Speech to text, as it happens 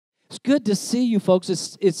good to see you folks.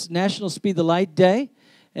 It's National Speed the Light Day,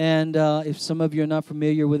 and if some of you are not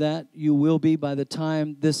familiar with that, you will be by the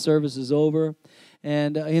time this service is over.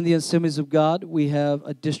 And in the Assemblies of God, we have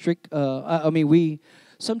a district.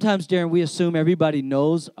 Sometimes, Darin, we assume everybody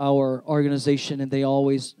knows our organization, and they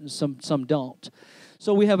always, some don't.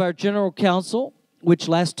 So we have our General Council, which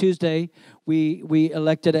last Tuesday we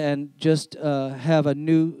elected and just have a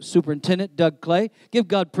new superintendent, Doug Clay. Give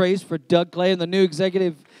God praise for Doug Clay and the new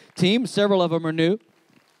executive team. Several of them are new.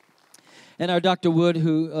 And our Dr. Wood,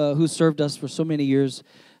 who served us for so many years,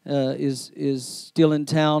 is still in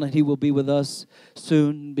town, and he will be with us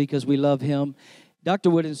soon because we love him.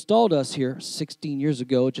 Dr. Wood installed us here 16 years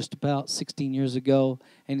ago, just about 16 years ago,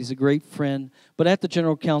 and he's a great friend. But at the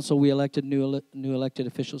General Council, we elected new elected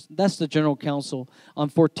officials. That's the General Council on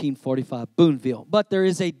 1445 Boonville. But there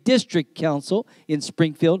is a District Council in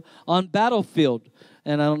Springfield on Battlefield,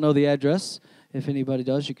 and I don't know the address. If anybody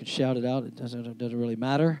does, you can shout it out. It doesn't really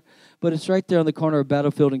matter. But it's right there on the corner of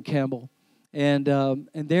Battlefield and Campbell. And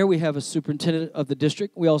there we have a superintendent of the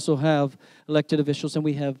district. We also have elected officials, and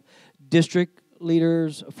we have district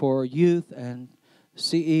leaders for youth and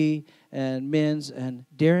CE and men's, and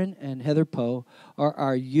Darin and Heather Poe are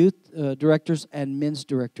our youth directors and men's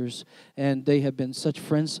directors, and they have been such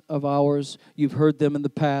friends of ours. You've heard them in the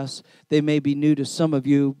past. They may be new to some of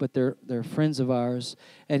you, but they're friends of ours,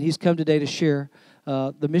 and he's come today to share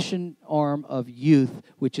the mission arm of youth,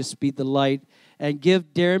 which is Speed the Light, and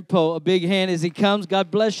give Darin Poe a big hand as he comes. God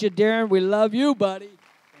bless you, Darin. We love you, buddy.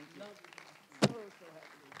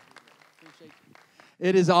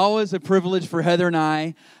 It is always a privilege for Heather and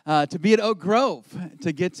I to be at Oak Grove,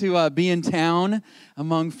 to get to be in town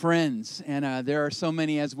among friends. And there are so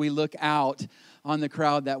many as we look out on the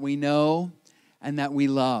crowd that we know and that we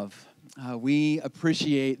love. We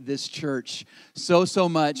appreciate this church so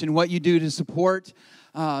much and what you do to support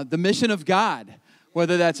the mission of God,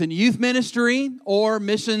 whether that's in youth ministry or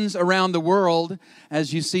missions around the world,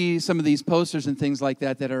 as you see some of these posters and things like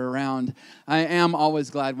that are around. I am always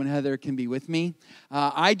glad when Heather can be with me.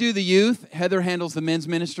 I do the youth. Heather handles the men's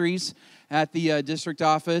ministries at the district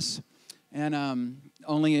office. And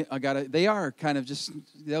they are kind of just,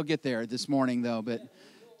 they'll get there this morning though. But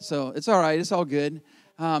so it's all right. It's all good.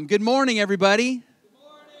 Good morning, everybody. Good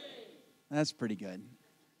morning. That's pretty good.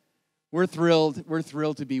 We're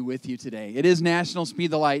thrilled to be with you today. It is National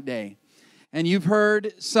Speed the Light Day. And you've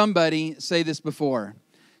heard somebody say this before.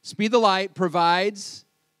 Speed the Light provides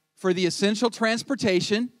for the essential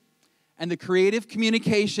transportation and the creative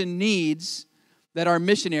communication needs that our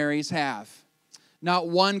missionaries have. Not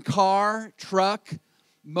one car, truck,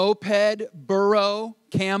 moped, burro,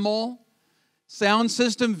 camel, sound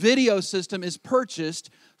system, video system is purchased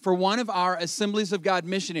for one of our Assemblies of God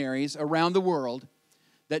missionaries around the world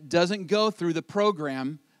that doesn't go through the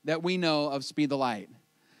program that we know of Speed the Light.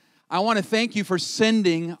 I want to thank you for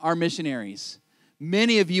sending our missionaries.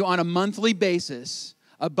 Many of you on a monthly basis,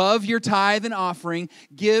 above your tithe and offering,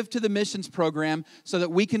 give to the missions program so that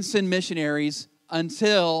we can send missionaries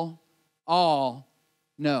until all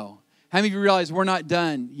know. How many of you realize we're not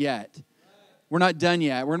done yet? We're not done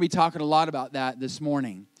yet. We're going to be talking a lot about that this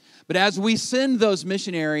morning. But as we send those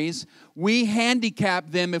missionaries, we handicap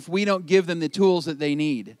them if we don't give them the tools that they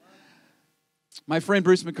need. My friend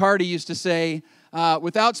Bruce McCarty used to say,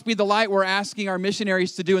 without Speed the Light, we're asking our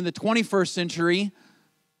missionaries to do in the 21st century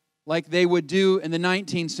like they would do in the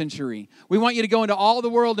 19th century. We want you to go into all the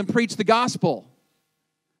world and preach the gospel,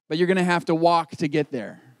 but you're going to have to walk to get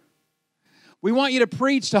there. We want you to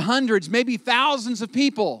preach to hundreds, maybe thousands of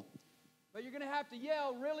people, but you're going to have to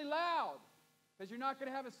yell really loud, because you're not going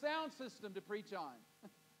to have a sound system to preach on.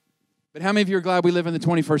 But how many of you are glad we live in the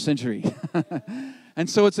 21st century? And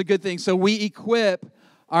so it's a good thing. So we equip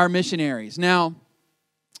our missionaries. Now,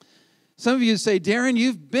 some of you say, Darin,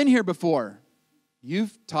 you've been here before.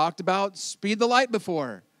 You've talked about Speed the Light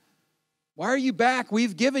before. Why are you back?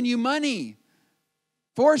 We've given you money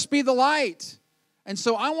for Speed the Light. And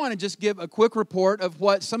so I want to just give a quick report of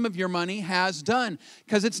what some of your money has done,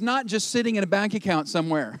 because it's not just sitting in a bank account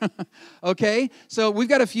somewhere, okay? So we've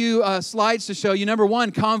got a few slides to show you. Number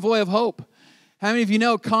one, Convoy of Hope. How many of you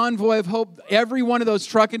know Convoy of Hope? Every one of those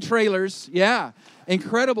truck and trailers, yeah,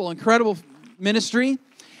 incredible ministry.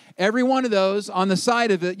 Every one of those, on the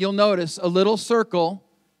side of it, you'll notice a little circle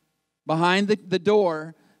behind the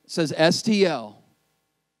door says STL,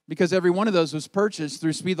 because every one of those was purchased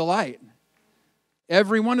through Speed the Light.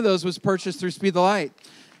 Every one of those was purchased through Speed the Light.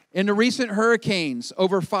 In the recent hurricanes,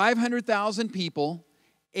 over 500,000 people,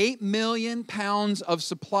 8 million pounds of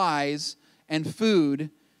supplies and food,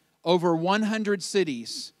 over 100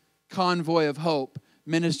 cities, Convoy of Hope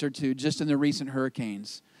ministered to just in the recent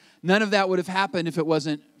hurricanes. None of that would have happened if it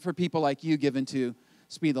wasn't for people like you given to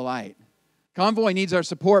Speed the Light. Convoy needs our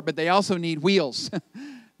support, but they also need wheels.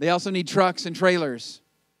 They also need trucks and trailers.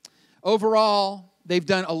 Overall, they've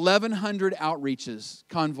done 1,100 outreaches,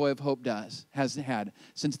 Convoy of Hope has had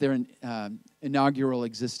since their inaugural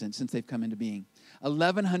existence, since they've come into being.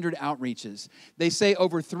 1,100 outreaches. They say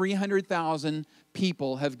over 300,000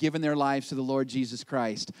 people have given their lives to the Lord Jesus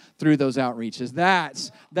Christ through those outreaches.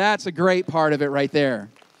 That's a great part of it right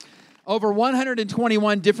there. Over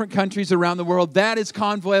 121 different countries around the world. That is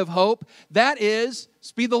Convoy of Hope. That is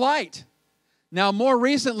Speed the Light. Now, more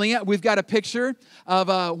recently, we've got a picture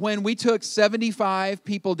of when we took 75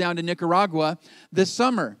 people down to Nicaragua this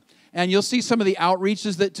summer. And you'll see some of the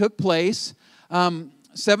outreaches that took place.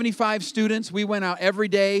 75 students. We went out every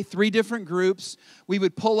day, 3 different groups. We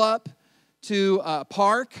would pull up to a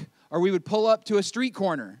park, or we would pull up to a street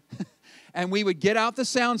corner. And we would get out the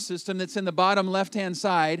sound system that's in the bottom left-hand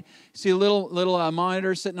side. See a little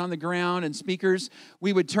monitor sitting on the ground and speakers.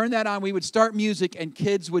 We would turn that on. We would start music, and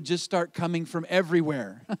kids would just start coming from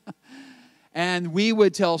everywhere. And we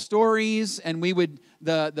would tell stories, and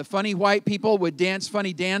the funny white people would dance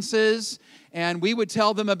funny dances, and we would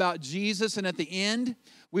tell them about Jesus. And at the end,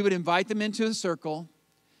 we would invite them into a circle.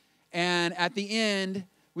 And at the end,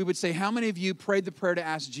 we would say, how many of you prayed the prayer to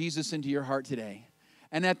ask Jesus into your heart today?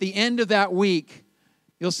 And at the end of that week,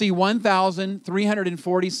 you'll see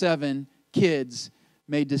 1,347 kids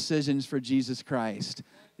made decisions for Jesus Christ.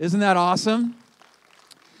 Isn't that awesome?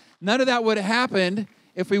 None of that would have happened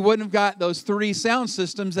if we wouldn't have got those 3 sound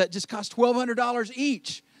systems that just cost $1,200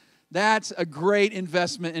 each. That's a great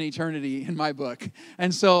investment in eternity in my book.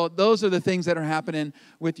 And so those are the things that are happening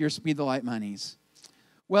with your Speed the Light monies.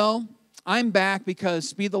 Well, I'm back because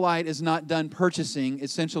Speed the Light is not done purchasing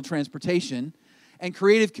essential transportation and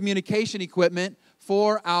creative communication equipment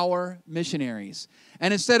for our missionaries.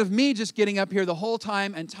 And instead of me just getting up here the whole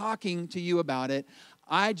time and talking to you about it,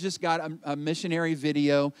 I just got a missionary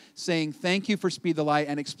video saying thank you for Speed the Light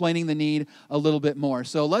and explaining the need a little bit more.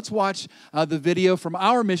 So let's watch the video from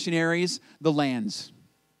our missionaries, the Lands.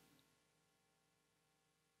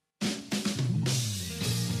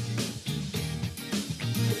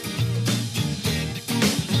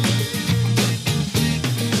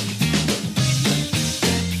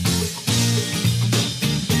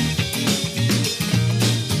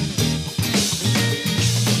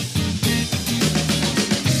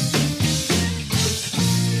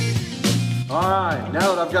 All right,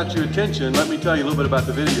 now that I've got your attention, let me tell you a little bit about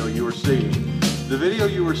the video you were seeing. The video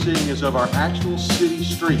you were seeing is of our actual city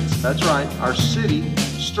streets. That's right, our city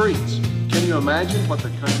streets. Can you imagine what the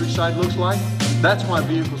countryside looks like? That's why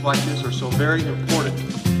vehicles like this are so very important.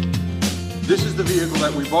 This is the vehicle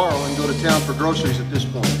that we borrow and go to town for groceries at this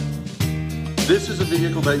point. This is a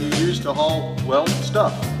vehicle that you use to haul, well,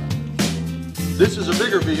 stuff. This is a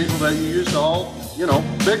bigger vehicle that you use to haul,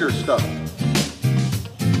 bigger stuff.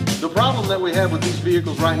 The problem that we have with these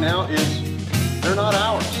vehicles right now is they're not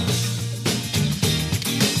ours.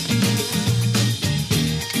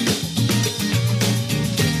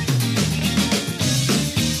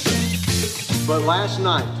 But last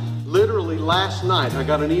night, literally last night, I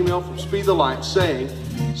got an email from Speed the Light saying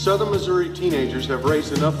Southern Missouri teenagers have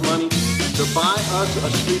raised enough money to buy us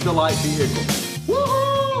a Speed the Light vehicle.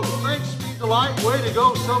 Woohoo! Thanks, Speed the Light. Way to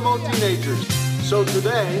go, some more teenagers. So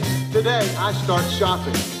today I start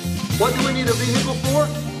shopping. What do we need a vehicle for?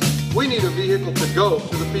 We need a vehicle to go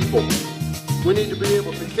to the people. We need to be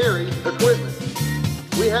able to carry equipment.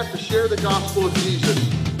 We have to share the gospel of Jesus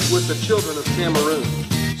with the children of Cameroon.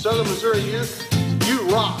 Southern Missouri youth, you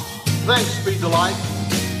rock. Thanks, Speed the Light.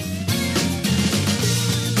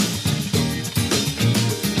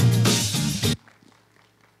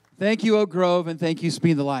 Thank you, Oak Grove, and thank you,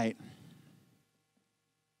 Speed the Light.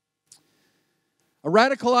 A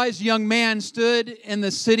radicalized young man stood in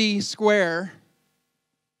the city square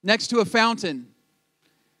next to a fountain.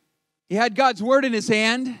 He had God's word in his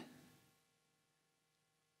hand,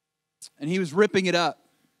 and he was ripping it up.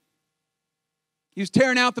 He was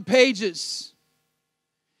tearing out the pages.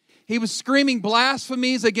 He was screaming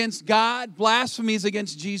blasphemies against God, blasphemies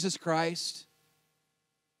against Jesus Christ.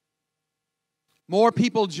 More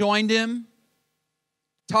people joined him,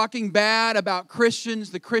 talking bad about Christians,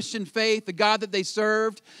 the Christian faith, the God that they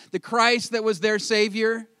served, the Christ that was their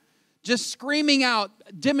Savior. Just screaming out,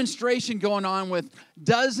 demonstration going on with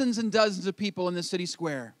dozens and dozens of people in the city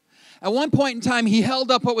square. At one point in time, he held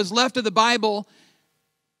up what was left of the Bible,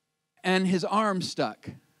 and his arm stuck.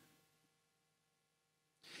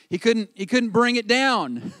 He couldn't bring it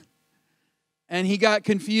down. And he got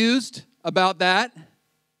confused about that.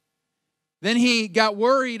 Then he got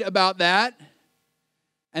worried about that.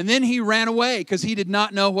 And then he ran away because he did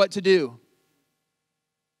not know what to do.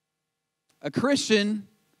 A Christian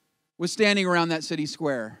was standing around that city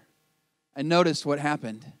square and noticed what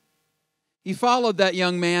happened. He followed that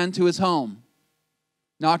young man to his home,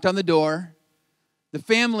 knocked on the door. The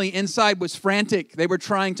family inside was frantic. They were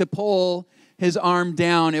trying to pull his arm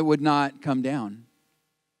down. It would not come down.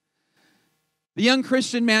 The young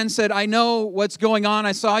Christian man said, I know what's going on.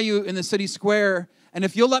 I saw you in the city square. And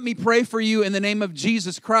if you'll let me pray for you in the name of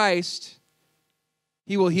Jesus Christ,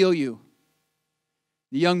 he will heal you.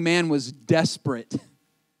 The young man was desperate.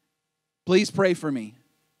 Please pray for me.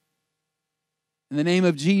 In the name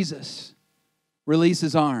of Jesus, release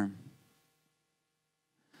his arm.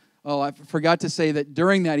 Oh, I forgot to say that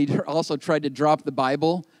during that, he also tried to drop the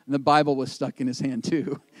Bible, and the Bible was stuck in his hand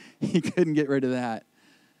too. He couldn't get rid of that.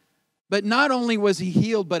 But not only was he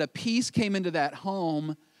healed, but a peace came into that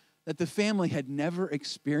home that the family had never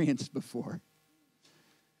experienced before.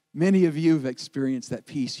 Many of you have experienced that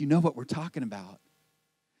peace. You know what we're talking about.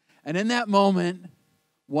 And in that moment,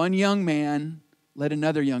 one young man led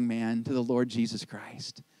another young man to the Lord Jesus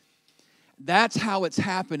Christ. That's how it's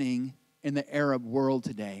happening in the Arab world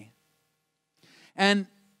today. And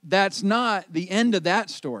that's not the end of that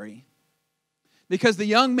story. Because the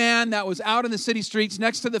young man that was out in the city streets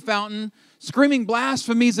next to the fountain, screaming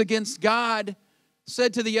blasphemies against God,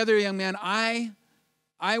 said to the other young man, I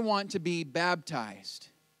want to be baptized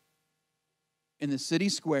in the city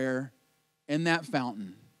square in that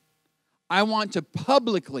fountain. I want to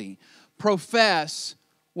publicly profess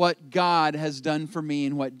what God has done for me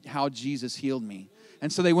and how Jesus healed me.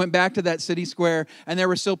 And so they went back to that city square, and there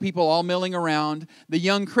were still people all milling around. The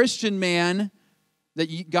young Christian man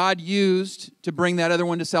that God used to bring that other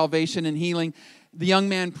one to salvation and healing, the young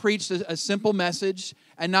man preached a simple message.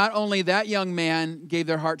 And not only that young man gave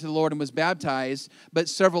their heart to the Lord and was baptized, but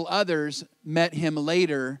several others met him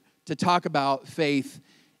later to talk about faith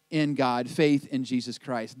in God, faith in Jesus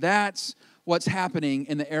Christ. That's what's happening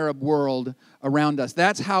in the Arab world around us.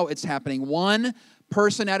 That's how it's happening. One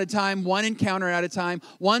person at a time, one encounter at a time,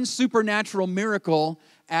 one supernatural miracle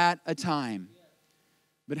at a time.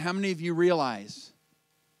 But how many of you realize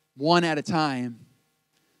one at a time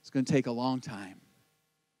is going to take a long time?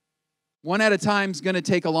 One at a time is going to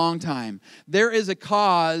take a long time. There is a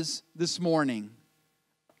cause this morning,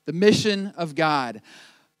 the mission of God.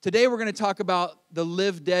 Today we're going to talk about the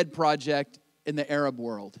Live Dead project in the Arab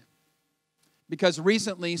world. Because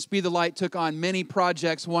recently, Speed the Light took on many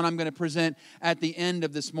projects, one I'm going to present at the end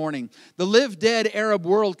of this morning. The Live Dead Arab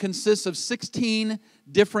world consists of 16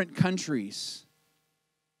 different countries.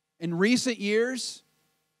 In recent years,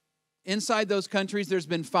 inside those countries, there's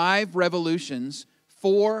been 5 revolutions,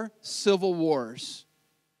 4 civil wars.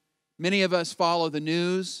 Many of us follow the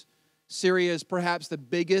news. Syria is perhaps the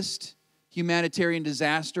biggest humanitarian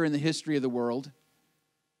disaster in the history of the world.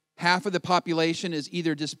 Half of the population is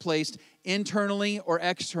either displaced internally or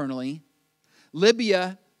externally.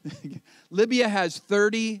 Libya has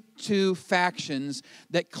 32 factions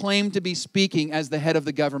that claim to be speaking as the head of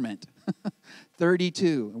the government.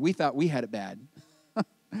 32. We thought we had it bad.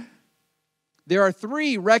 There are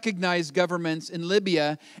 3 recognized governments in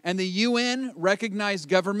Libya, and the UN recognized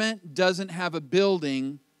government doesn't have a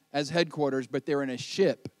building as headquarters, but they're in a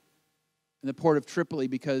ship in the port of Tripoli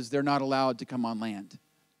because they're not allowed to come on land.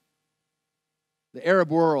 The Arab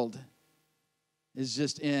world is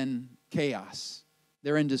just in chaos.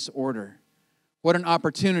 They're in disorder. What an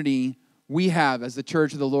opportunity we have as the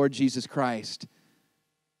Church of the Lord Jesus Christ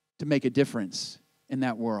to make a difference in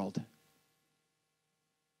that world.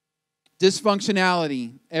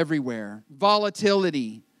 Dysfunctionality everywhere,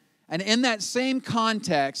 volatility. And in that same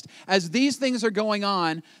context, as these things are going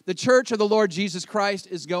on, the Church of the Lord Jesus Christ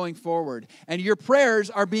is going forward. And your prayers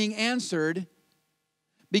are being answered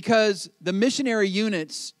because the missionary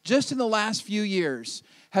units, just in the last few years,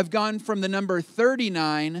 have gone from the number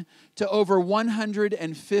 39 to over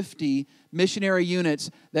 150 missionary units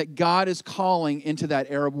that God is calling into that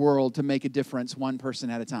Arab world to make a difference one person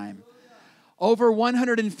at a time. Over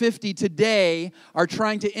 150 today are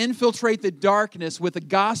trying to infiltrate the darkness with the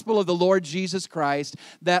gospel of the Lord Jesus Christ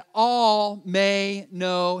that all may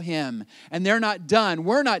know Him. And they're not done.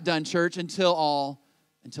 We're not done, church, until all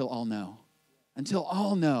know. Until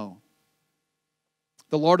all know.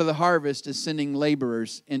 The Lord of the harvest is sending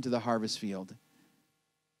laborers into the harvest field.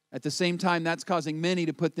 At the same time, that's causing many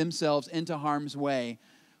to put themselves into harm's way,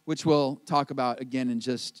 which we'll talk about again in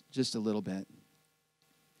just a little bit.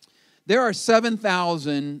 There are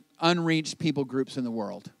 7,000 unreached people groups in the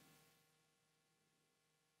world.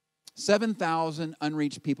 7,000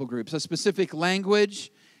 unreached people groups. A specific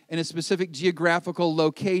language and a specific geographical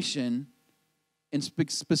location in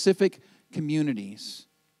specific communities.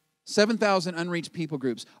 7,000 unreached people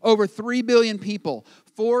groups. Over 3 billion people.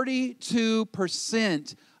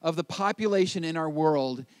 42% of the population in our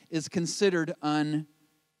world is considered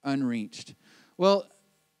unreached. Well,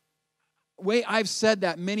 I've said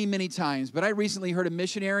that many, many times, but I recently heard a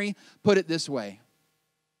missionary put it this way.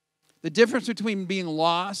 The difference between being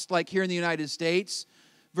lost, like here in the United States,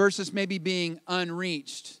 versus maybe being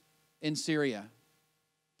unreached in Syria.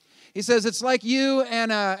 He says it's like you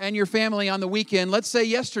and your family on the weekend, let's say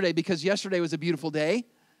yesterday, because yesterday was a beautiful day,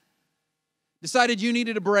 decided you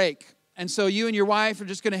needed a break. And so you and your wife are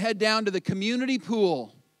just going to head down to the community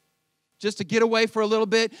pool just to get away for a little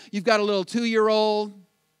bit. You've got a little 2-year-old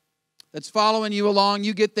that's following you along.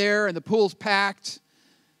 You get there and the pool's packed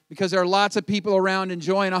because there are lots of people around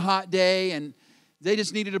enjoying a hot day, and they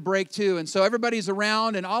just needed a break too. And so everybody's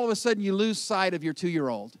around, and all of a sudden you lose sight of your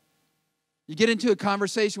 2-year-old. You get into a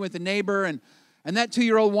conversation with a neighbor, and that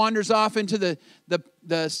 2-year-old wanders off into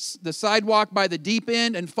the sidewalk by the deep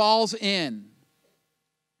end and falls in.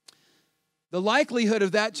 The likelihood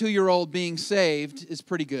of that 2-year-old being saved is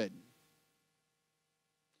pretty good.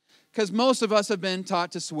 Because most of us have been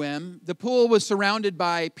taught to swim. The pool was surrounded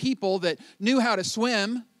by people that knew how to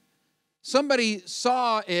swim. Somebody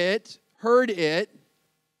saw it, heard it.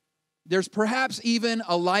 There's perhaps even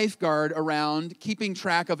a lifeguard around keeping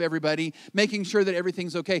track of everybody, making sure that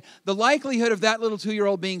everything's okay. The likelihood of that little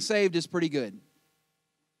 2-year-old being saved is pretty good.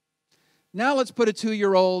 Now let's put a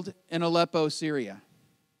 2-year-old in Aleppo, Syria.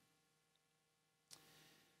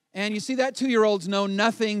 And you see, that 2-year-olds know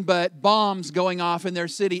nothing but bombs going off in their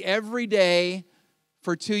city every day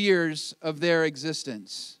for 2 years of their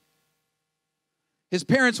existence. His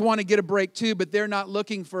parents want to get a break too, but they're not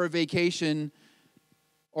looking for a vacation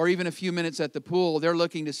or even a few minutes at the pool. They're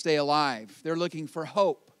looking to stay alive. They're looking for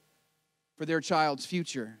hope for their child's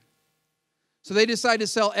future. So they decide to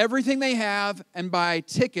sell everything they have and buy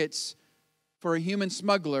tickets for a human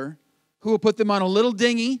smuggler who will put them on a little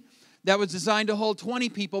dinghy that was designed to hold 20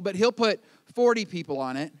 people, but he'll put 40 people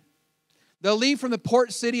on it. They'll leave from the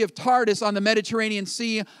port city of Tartus on the Mediterranean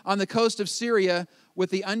Sea on the coast of Syria with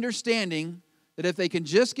the understanding that if they can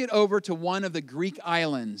just get over to one of the Greek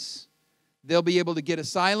islands, they'll be able to get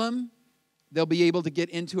asylum. They'll be able to get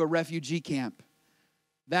into a refugee camp.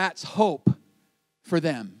 That's hope for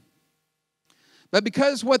them. But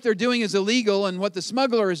because what they're doing is illegal and what the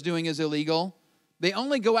smuggler is doing is illegal, they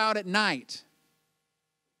only go out at night.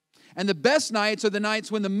 And the best nights are the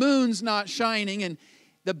nights when the moon's not shining, and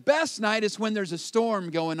the best night is when there's a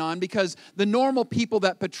storm going on, because the normal people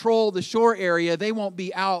that patrol the shore area, they won't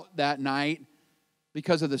be out that night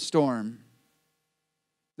because of the storm.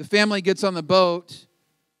 The family gets on the boat,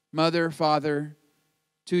 mother, father,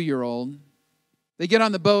 2-year-old. They get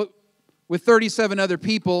on the boat with 37 other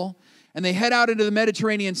people, and they head out into the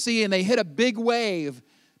Mediterranean Sea, and they hit a big wave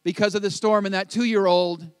because of the storm, and that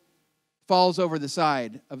 2-year-old falls over the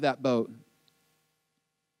side of that boat.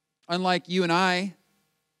 Unlike you and I,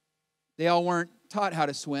 they all weren't taught how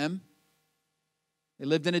to swim. They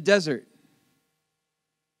lived in a desert.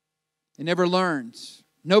 They never learned.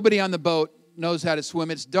 Nobody on the boat knows how to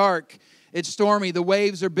swim. It's dark. It's stormy. The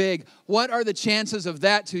waves are big. What are the chances of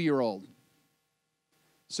that 2-year-old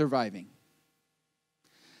surviving?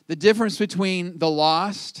 The difference between the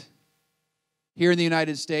lost here in the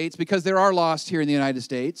United States, because there are lost here in the United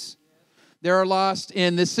States, there are lost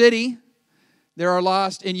in the city. There are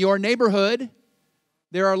lost in your neighborhood.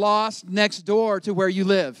 There are lost next door to where you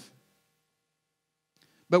live.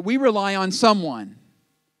 But we rely on someone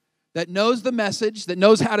that knows the message, that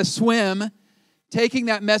knows how to swim, taking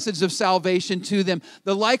that message of salvation to them.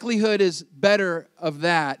 The likelihood is better of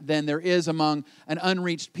that than there is among an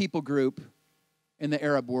unreached people group in the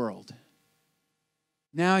Arab world.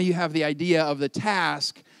 Now you have the idea of the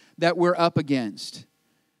task that we're up against.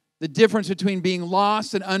 The difference between being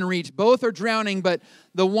lost and unreached. Both are drowning, but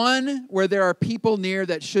the one where there are people near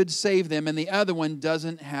that should save them, and the other one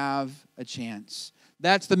doesn't have a chance.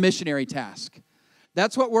 That's the missionary task.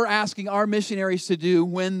 That's what we're asking our missionaries to do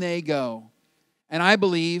when they go. And I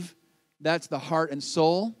believe that's the heart and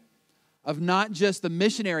soul of not just the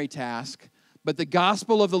missionary task, but the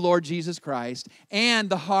gospel of the Lord Jesus Christ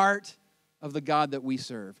and the heart of the God that we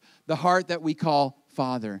serve. The heart that we call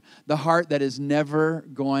Father, the heart that is never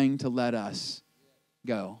going to let us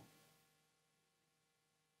go.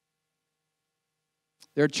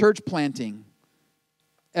 There are church planting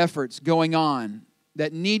efforts going on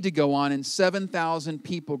that need to go on in 7,000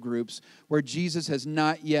 people groups where Jesus has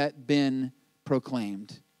not yet been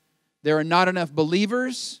proclaimed. There are not enough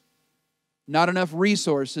believers, not enough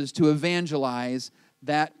resources to evangelize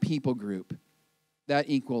that people group. That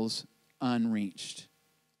equals unreached.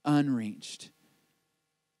 Unreached.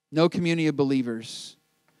 No community of believers.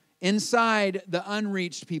 Inside the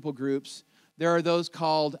unreached people groups, there are those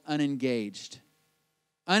called unengaged.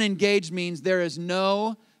 Unengaged means there is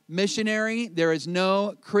no missionary, there is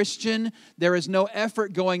no Christian, there is no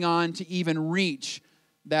effort going on to even reach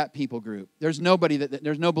that people group. There's no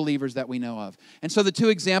believers that we know of. And so the two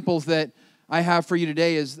examples that I have for you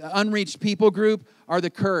today is the unreached people group are the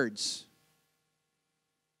Kurds.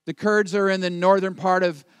 The Kurds are in the northern part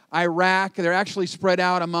of Iraq. They're actually spread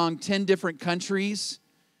out among 10 different countries.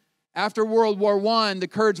 After World War I, the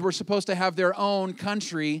Kurds were supposed to have their own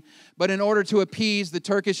country, but in order to appease the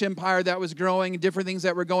Turkish Empire that was growing and different things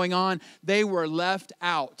that were going on, they were left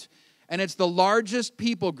out. And it's the largest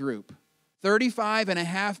people group,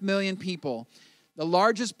 35.5 million people, the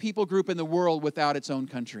largest people group in the world without its own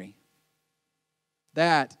country.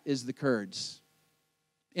 That is the Kurds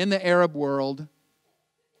in the Arab world,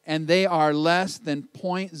 and they are less than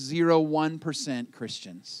 0.01%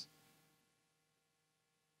 Christians.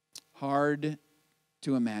 Hard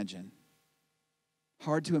to imagine.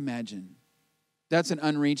 Hard to imagine. That's an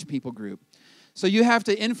unreached people group. So you have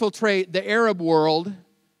to infiltrate the Arab world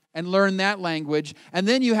and learn that language, and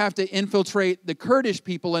then you have to infiltrate the Kurdish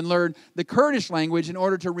people and learn the Kurdish language in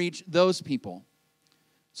order to reach those people.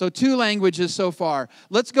 So 2 languages so far.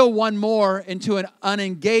 Let's go one more into an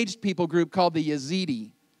unengaged people group called the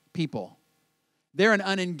Yazidi people. They're an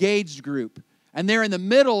unengaged group. And they're in the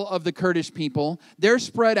middle of the Kurdish people. They're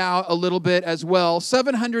spread out a little bit as well.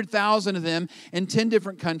 700,000 of them in 10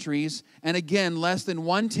 different countries. And again, less than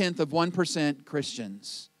 0.1%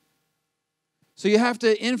 Christians. So you have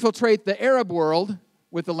to infiltrate the Arab world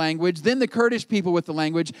with the language, then the Kurdish people with the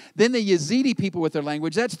language, then the Yazidi people with their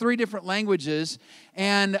language. That's 3 different languages.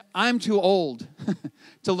 And I'm too old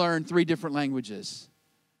to learn 3 different languages.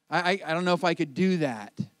 I don't know if I could do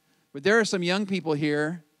that. But there are some young people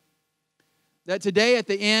here that today at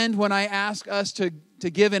the end, when I ask us to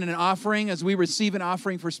give in an offering, as we receive an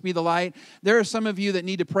offering for Speed the Light, there are some of you that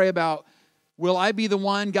need to pray about, will I be the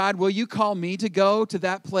one? God, will you call me to go to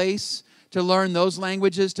that place, to learn those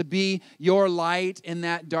languages, to be your light in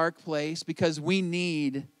that dark place? Because we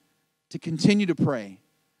need to continue to pray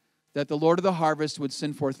that the Lord of the harvest would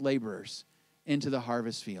send forth laborers into the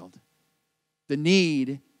harvest field. The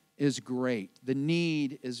need is great. The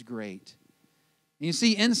need is great. And you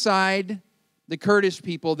see, inside the Kurdish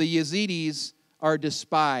people, the Yazidis are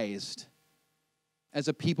despised as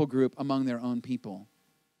a people group among their own people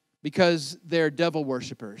because they're devil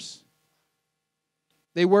worshipers.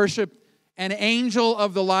 They worship an angel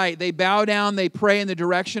of the light. They bow down, they pray in the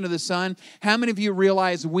direction of the sun. How many of you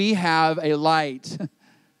realize we have a light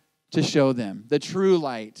to show them? The true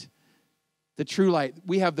light. The true light.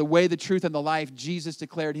 We have the way, the truth, and the life. Jesus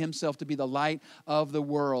declared himself to be the light of the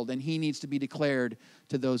world, and he needs to be declared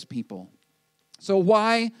to those people. So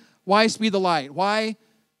why Speed the Light? Why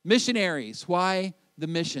missionaries? Why the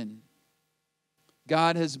mission?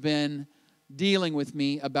 God has been dealing with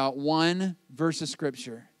me about one verse of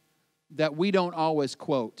Scripture that we don't always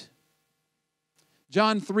quote.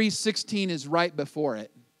 John 3:16 is right before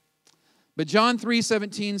it. But John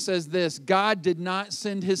 3:17 says this, God did not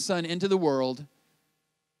send his Son into the world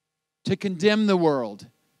to condemn the world,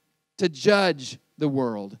 to judge the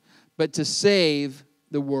world, but to save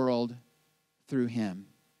the world through him.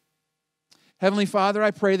 Heavenly Father,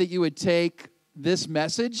 I pray that you would take this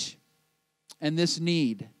message and this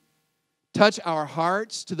need, touch our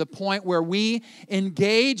hearts to the point where we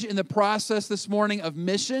engage in the process this morning of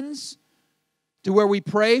missions, to where we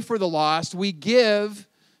pray for the lost, we give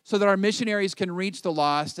so that our missionaries can reach the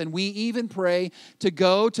lost, and we even pray to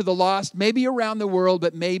go to the lost, maybe around the world,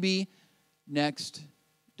 but maybe next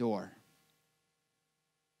door.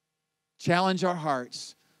 Challenge our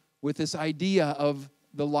hearts with this idea of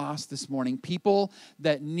the lost this morning. People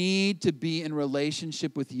that need to be in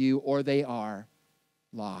relationship with you, or they are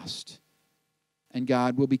lost. And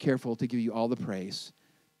God will be careful to give you all the praise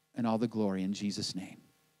and all the glory in Jesus' name.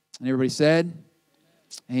 And everybody said,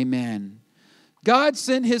 amen. God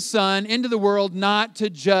sent his Son into the world not to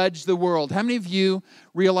judge the world. How many of you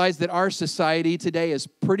realize that our society today is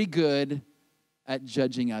pretty good at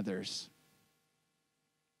judging others?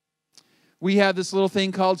 We have this little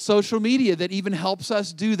thing called social media that even helps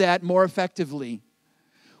us do that more effectively.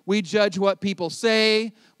 We judge what people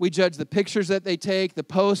say. We judge the pictures that they take, the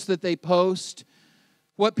posts that they post,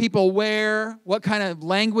 what people wear, what kind of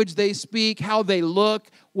language they speak, how they look,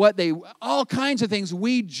 all kinds of things.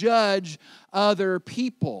 We judge other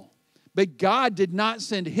people. But God did not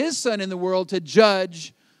send his Son in the world to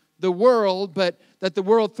judge the world, but that the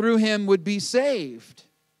world through him would be saved.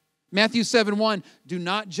 Matthew 7:1, do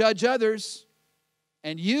not judge others,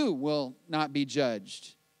 and you will not be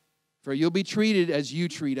judged, for you'll be treated as you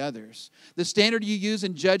treat others. The standard you use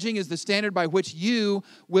in judging is the standard by which you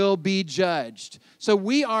will be judged. So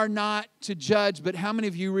we are not to judge, but how many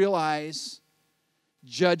of you realize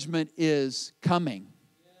judgment is coming?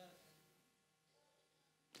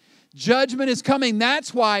 Judgment is coming.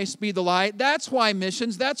 That's why Speed the Light. That's why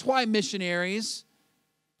missions. That's why missionaries.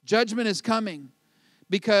 Judgment is coming.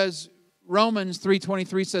 Because Romans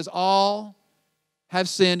 3:23 says, all have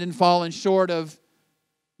sinned and fallen short of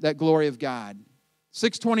that glory of God.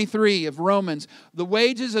 6:23 of Romans, the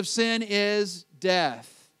wages of sin is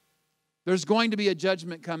death. There's going to be a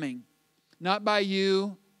judgment coming. Not by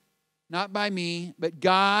you, not by me, but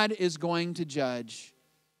God is going to judge.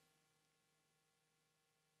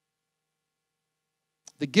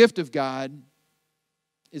 The gift of God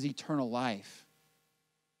is eternal life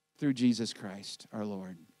through Jesus Christ, our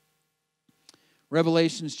Lord.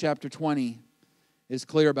 Revelations chapter 20 is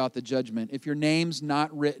clear about the judgment. If your name's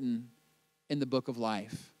not written in the book of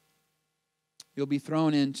life, you'll be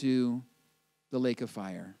thrown into the lake of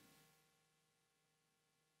fire.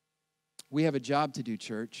 We have a job to do,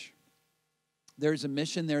 church. There's a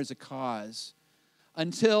mission, there's a cause.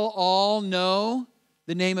 Until all know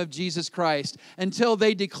the name of Jesus Christ, until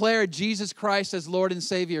they declare Jesus Christ as Lord and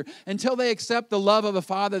Savior, until they accept the love of a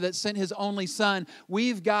Father that sent His only Son,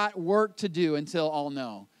 we've got work to do until all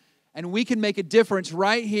know. And we can make a difference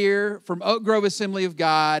right here from Oak Grove Assembly of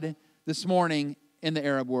God this morning in the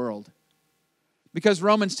Arab world. Because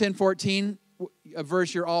Romans 10:14, a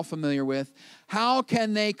verse you're all familiar with, how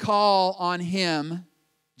can they call on Him,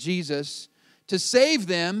 Jesus, to save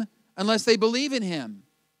them unless they believe in Him?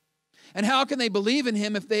 And how can they believe in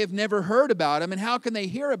Him if they have never heard about Him? And how can they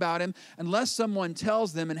hear about Him unless someone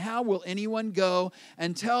tells them? And how will anyone go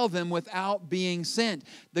and tell them without being sent?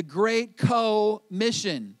 The great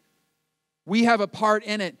co-mission. We have a part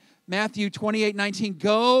in it. Matthew 28:19,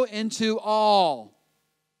 go into all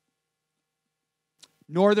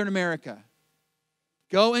Northern America.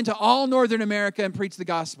 Go into all Northern America and preach the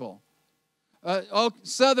gospel.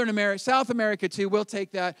 Southern America, South America too, we'll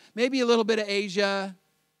take that. Maybe a little bit of Asia.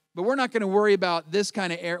 But we're not going to worry about this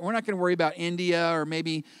kind of area. We're not going to worry about India or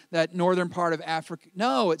maybe that northern part of Africa.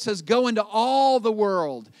 No, it says go into all the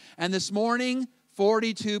world. And this morning,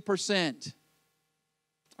 42%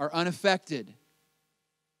 are unaffected,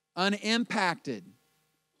 unimpacted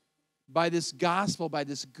by this gospel, by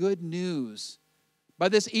this good news, by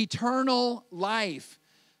this eternal life.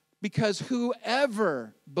 Because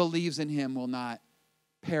whoever believes in Him will not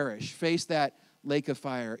perish, face that lake of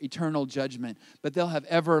fire, eternal judgment, but they'll have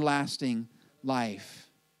everlasting life.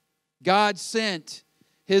 God sent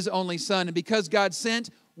His only Son, and because God sent,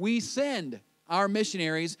 we send our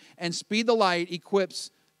missionaries, and Speed the Light equips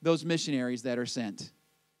those missionaries that are sent.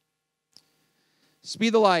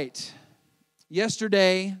 Speed the Light.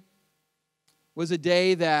 Yesterday was a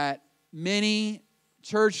day that many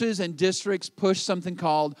churches and districts pushed something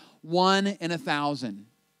called 1 in 1,000.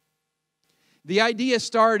 The idea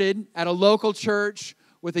started at a local church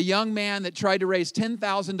with a young man that tried to raise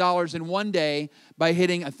 $10,000 in one day by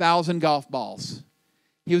hitting 1,000 golf balls.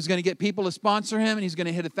 He was going to get people to sponsor him, and he's going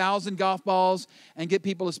to hit 1,000 golf balls and get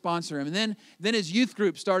people to sponsor him. And then his youth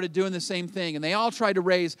group started doing the same thing, and they all tried to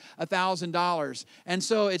raise $1,000. And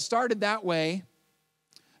so it started that way.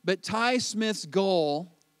 But Ty Smith's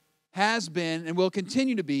goal has been and will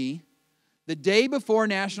continue to be the day before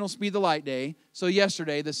National Speed the Light Day, so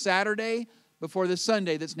yesterday, the Saturday before the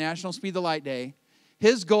Sunday that's National Speed the Light Day,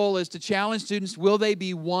 his goal is to challenge students, will they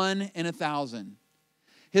be 1 in 1,000?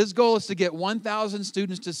 His goal is to get 1,000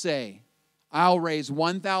 students to say, I'll raise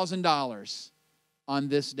 $1,000 on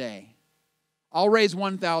this day. I'll raise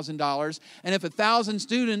 $1,000. And if 1,000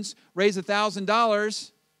 students raise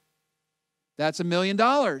 $1,000, that's $1 million.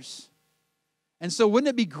 And so wouldn't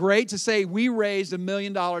it be great to say we raised $1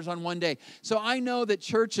 million on one day? So I know that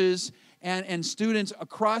churches and students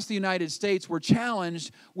across the United States were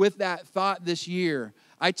challenged with that thought this year.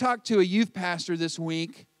 I talked to a youth pastor this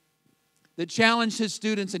week that challenged his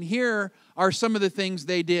students, and here are some of the things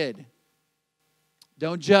they did.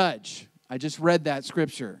 Don't judge. I just read that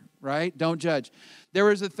scripture, right? Don't judge. There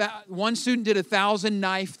was one student did 1,000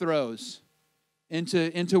 knife throws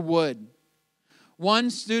into wood.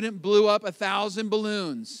 One student blew up 1,000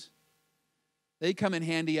 balloons. They come in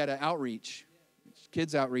handy at an outreach,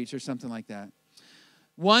 kids outreach or something like that.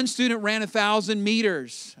 One student ran 1,000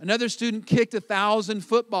 meters. Another student kicked 1,000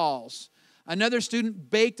 footballs. Another student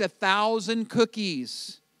baked 1,000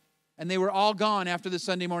 cookies. And they were all gone after the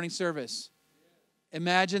Sunday morning service.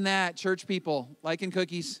 Imagine that, church people liking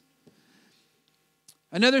cookies.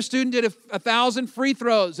 Another student did 1,000 free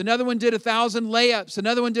throws. Another one did 1,000 layups.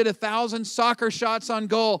 Another one did 1,000 soccer shots on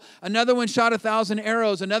goal. Another one shot 1,000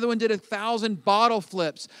 arrows. Another one did 1,000 bottle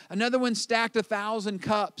flips. Another one stacked 1,000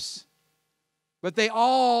 cups. But they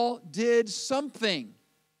all did something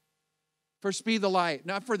for Speed the Light.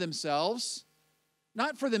 Not for themselves.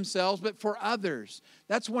 Not for themselves, but for others.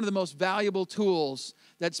 That's one of the most valuable tools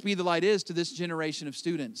that Speed the Light is to this generation of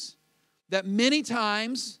students. That many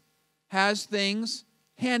times has things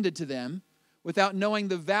handed to them without knowing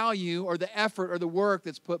the value or the effort or the work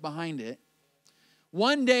that's put behind it.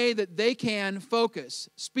 One day that they can focus.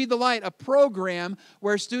 Speed the Light, a program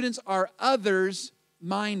where students are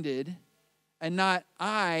others-minded and not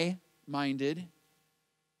I-minded.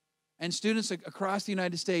 And students across the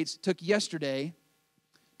United States took yesterday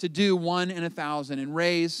to do 1 in 1,000 and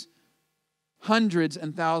raise hundreds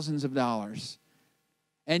and thousands of dollars.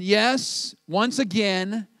 And yes, once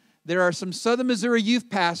again, there are some Southern Missouri youth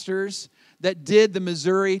pastors that did the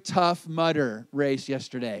Missouri Tough Mudder race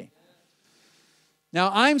yesterday.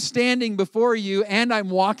 Now, I'm standing before you and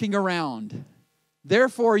I'm walking around.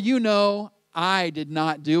 Therefore, you know I did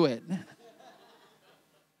not do it.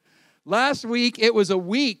 Last week, it was a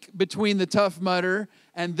week between the Tough Mudder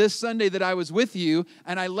and this Sunday that I was with you,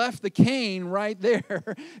 and I left the cane right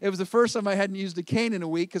there. It was the first time I hadn't used a cane in a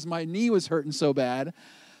week because my knee was hurting so bad.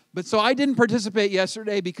 But so I didn't participate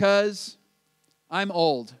yesterday because I'm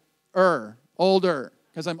older,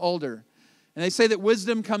 because I'm older. And they say that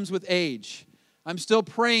wisdom comes with age. I'm still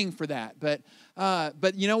praying for that. But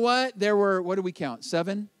you know what? There were, what did we count?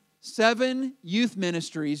 7 youth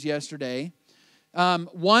ministries yesterday.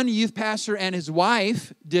 One youth pastor and his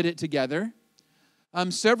wife did it together.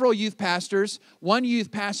 Several youth pastors. One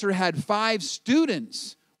youth pastor had 5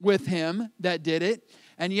 students with him that did it.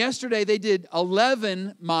 And yesterday they did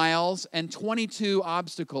 11 miles and 22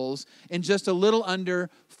 obstacles in just a little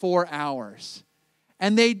under 4 hours.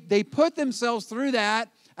 And they put themselves through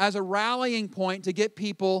that as a rallying point to get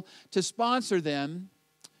people to sponsor them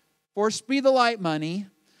for Speed the Light money,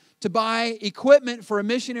 to buy equipment for a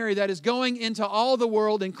missionary that is going into all the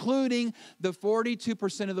world, including the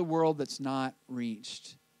 42% of the world that's not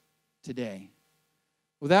reached today.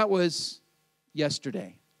 Well, that was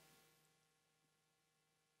yesterday.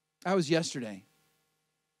 That was yesterday.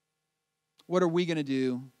 What are we going to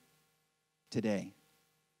do today?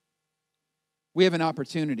 We have an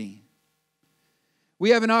opportunity.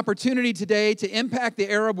 We have an opportunity today to impact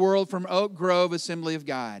the Arab world from Oak Grove Assembly of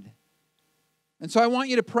God. And so I want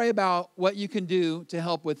you to pray about what you can do to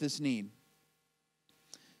help with this need.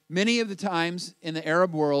 Many of the times in the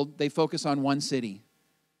Arab world, they focus on one city.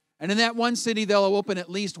 And in that one city, they'll open at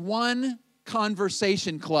least one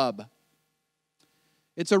conversation club.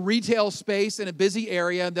 It's a retail space in a busy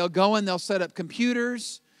area. They'll go in, they'll set up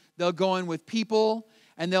computers, they'll go in with people,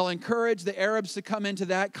 and they'll encourage the Arabs to come into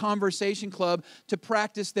that conversation club to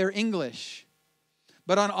practice their English.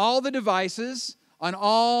 But on all the devices, on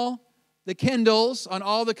all the Kindles, on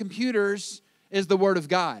all the computers, is the Word of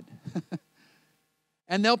God.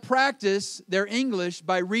 And they'll practice their English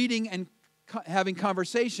by reading and having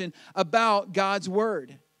conversation about God's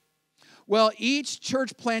Word. Well, each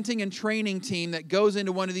church planting and training team that goes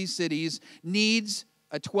into one of these cities needs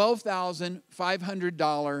a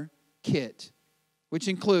 $12,500 kit, which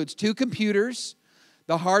includes 2 computers,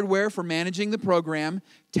 the hardware for managing the program,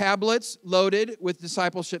 tablets loaded with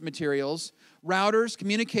discipleship materials, routers,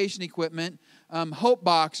 communication equipment, Hope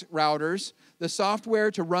Box routers, the software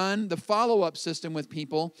to run the follow-up system with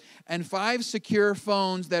people, and 5 secure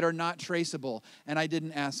phones that are not traceable. And I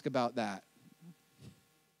didn't ask about that.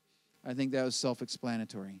 I think that was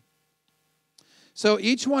self-explanatory. So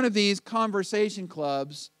each one of these conversation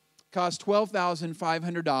clubs costs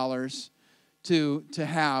 $12,500 to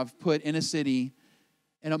have put in a city,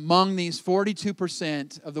 and among these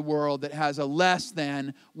 42% of the world that has a less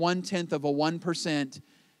than 0.1%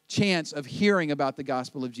 chance of hearing about the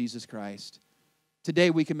gospel of Jesus Christ. Today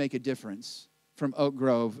we can make a difference from Oak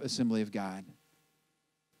Grove Assembly of God.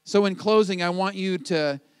 So in closing, I want you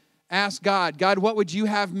to ask God, God, what would you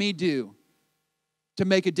have me do to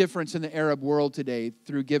make a difference in the Arab world today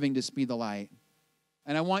through giving to Speed the Light?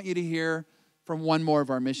 And I want you to hear from one more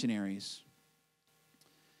of our missionaries.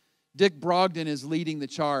 Dick Brogdon is leading the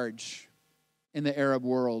charge in the Arab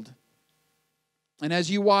world. And as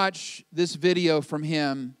you watch this video from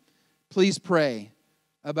him, please pray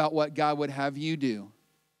about what God would have you do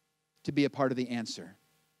to be a part of the answer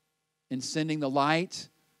in sending the light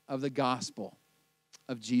of the gospel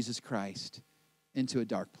of Jesus Christ into a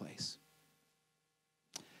dark place.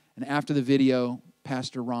 And after the video,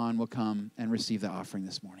 Pastor Ron will come and receive the offering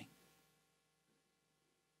this morning.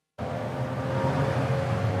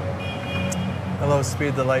 Hello,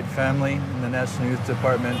 Speed the Light family in the National Youth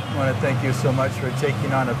Department. I want to thank you so much for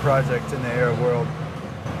taking on a project in the Arab world.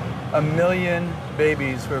 1 million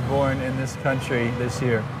babies were born in this country this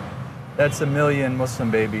year. That's 1 million Muslim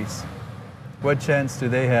babies. What chance do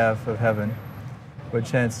they have of heaven? What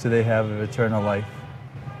chance do they have of eternal life?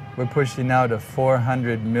 We're pushing now to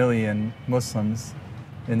 400 million Muslims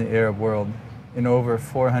in the Arab world, in over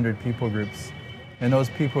 400 people groups. And those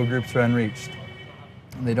people groups are unreached.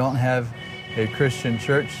 They don't have a Christian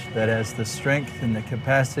church that has the strength and the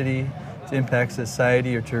capacity to impact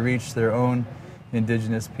society or to reach their own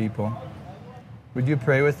indigenous people. Would you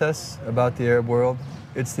pray with us about the Arab world?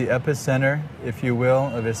 It's the epicenter, if you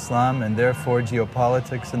will, of Islam and therefore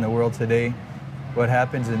geopolitics in the world today. What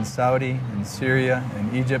happens in Saudi, in Syria,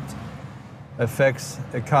 in Egypt affects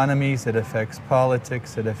economies, it affects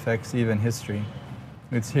politics, it affects even history.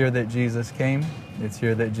 It's here that Jesus came. It's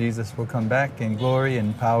here that Jesus will come back in glory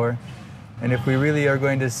and power. And if we really are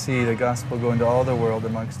going to see the gospel go into all the world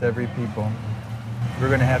amongst every people, we're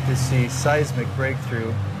going to have to see seismic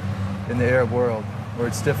breakthrough in the Arab world, where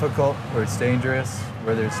it's difficult, where it's dangerous,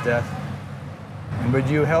 where there's death. And would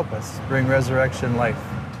you help us bring resurrection life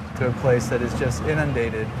to a place that is just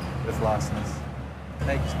inundated with lostness?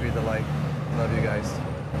 Thanks, Be the Light. Love you guys.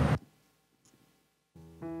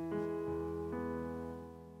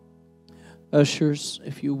 Ushers,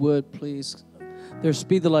 if you would, please. There's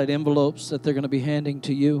Speed the Light envelopes that they're going to be handing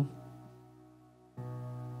to you.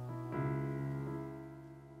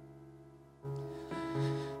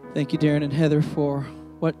 Thank you, Darin and Heather, for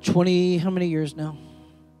how many years now?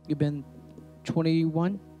 You've been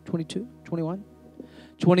 21, 22, 21?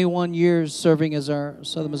 21 years serving as our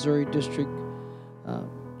Southern Missouri District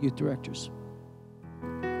youth directors.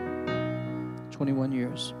 21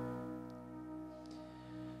 years.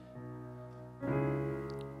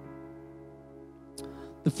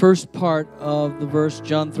 The first part of the verse,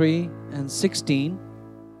 John 3:16,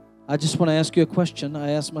 I just want to ask you a question.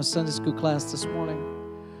 I asked my Sunday school class this morning.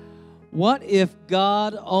 What if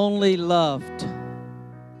God only loved?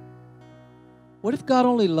 What if God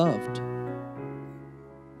only loved?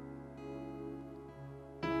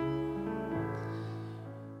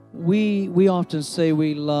 We often say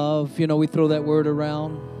we love, we throw that word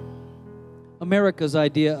around. America's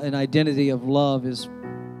idea and identity of love is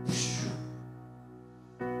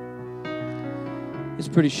it's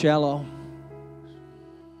pretty shallow,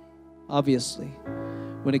 obviously,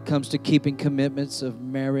 when it comes to keeping commitments of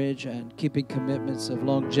marriage and keeping commitments of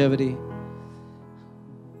longevity.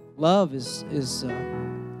 Love is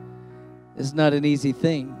not an easy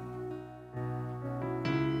thing.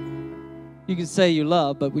 You can say you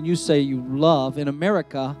love, but when you say you love, in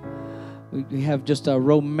America, we have just a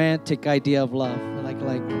romantic idea of love. Like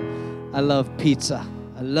I love pizza.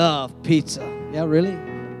 I love pizza. Yeah, really?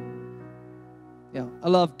 Yeah. I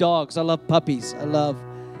love dogs. I love puppies. I love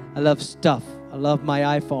stuff. I love my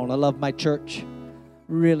iPhone. I love my church.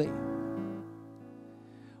 Really?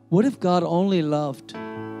 What if God only loved?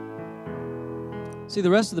 See, the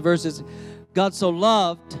rest of the verse is, God so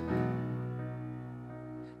loved,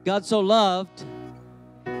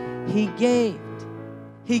 He gave.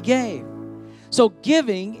 He gave. So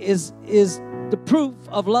giving is the proof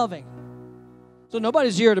of loving. So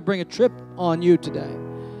nobody's here to bring a trip on you today.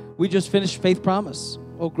 We just finished Faith Promise.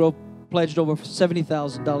 Oak Grove pledged over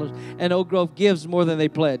 $70,000, and Oak Grove gives more than they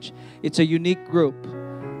pledge. It's a unique group.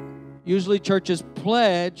 Usually churches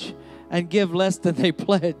pledge and give less than they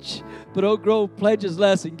pledge, but Oak Grove pledges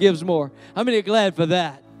less and gives more. How many are glad for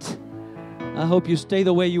that? I hope you stay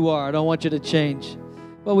the way you are. I don't want you to change.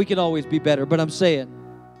 Well, we can always be better, but I'm saying,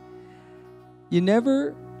 you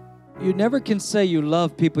never can say you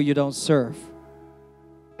love people you don't serve.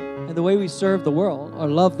 And the way we serve the world or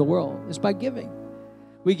love the world is by giving.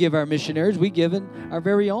 We give our missionaries. We give in our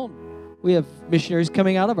very own. We have missionaries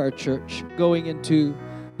coming out of our church, going into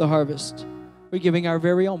the harvest. We're giving our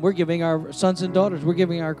very own. We're giving our sons and daughters. We're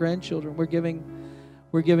giving our grandchildren. We're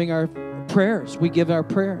giving our prayers. We give our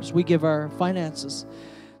prayers. We give our finances.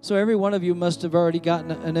 So every one of you must have already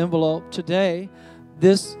gotten an envelope today.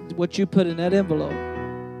 What you put in that envelope,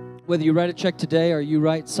 whether you write a check today or you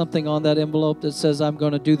write something on that envelope that says, I'm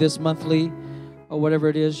going to do this monthly, or whatever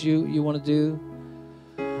it is you want to do,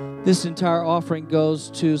 this entire offering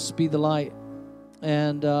goes to Speed the Light.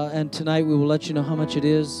 And tonight we will let you know how much it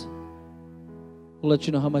is. We'll let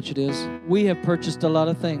you know how much it is. We have purchased a lot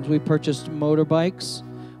of things. We purchased motorbikes.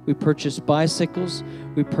 We purchased bicycles.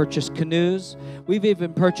 We purchased canoes. We've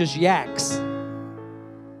even purchased yaks.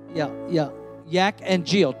 Yeah. Yak and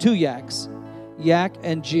Jill. 2 yaks. Yak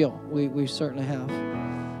and Jill. We certainly have.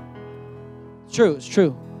 It's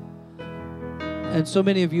true. And so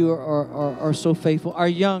many of you are so faithful. Our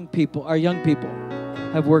young people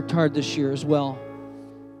have worked hard this year as well.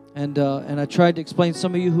 And I tried to explain,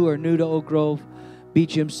 some of you who are new to Oak Grove,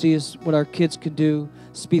 BGMC is what our kids can do.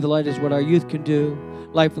 Speed the Light is what our youth can do.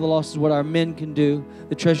 Life for the Lost is what our men can do.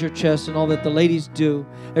 The treasure chest and all that the ladies do.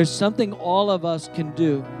 There's something all of us can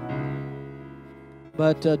do.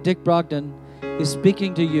 But Dick Brogdon is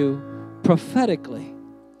speaking to you prophetically,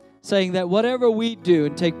 saying that whatever we do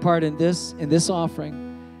and take part in this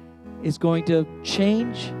offering is going to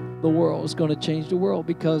change the world. It's going to change the world,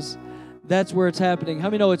 because that's where it's happening. How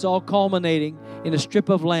many know it's all culminating in a strip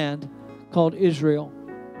of land called Israel?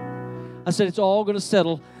 I said it's all going to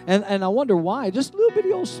settle. And I wonder why. Just a little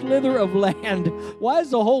bitty old slither of land. Why is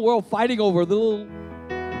the whole world fighting over the little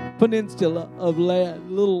peninsula of land?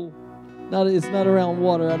 It's not around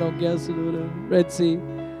water, I don't guess, the Red Sea.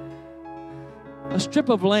 A strip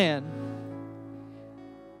of land,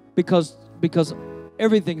 because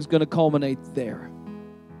everything's going to culminate there.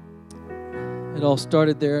 It all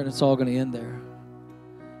started there, and it's all going to end there.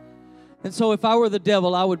 And so if I were the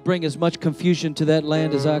devil, I would bring as much confusion to that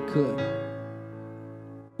land as I could.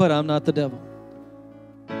 But I'm not the devil.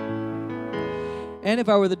 And if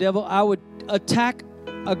I were the devil, I would attack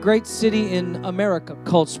a great city in America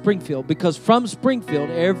called Springfield, because from Springfield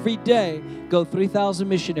every day go 3,000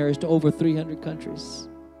 missionaries to over 300 countries.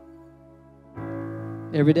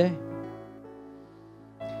 Every day.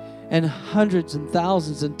 And hundreds and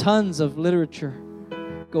thousands and tons of literature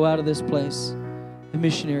go out of this place, and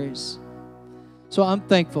missionaries. So I'm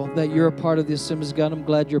thankful that you're a part of the Assemblies of God. I'm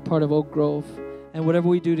glad you're a part of Oak Grove. And whatever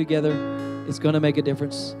we do together is going to make a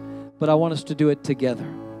difference. But I want us to do it together.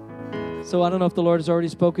 So I don't know if the Lord has already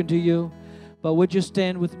spoken to you, but would you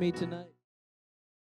stand with me tonight?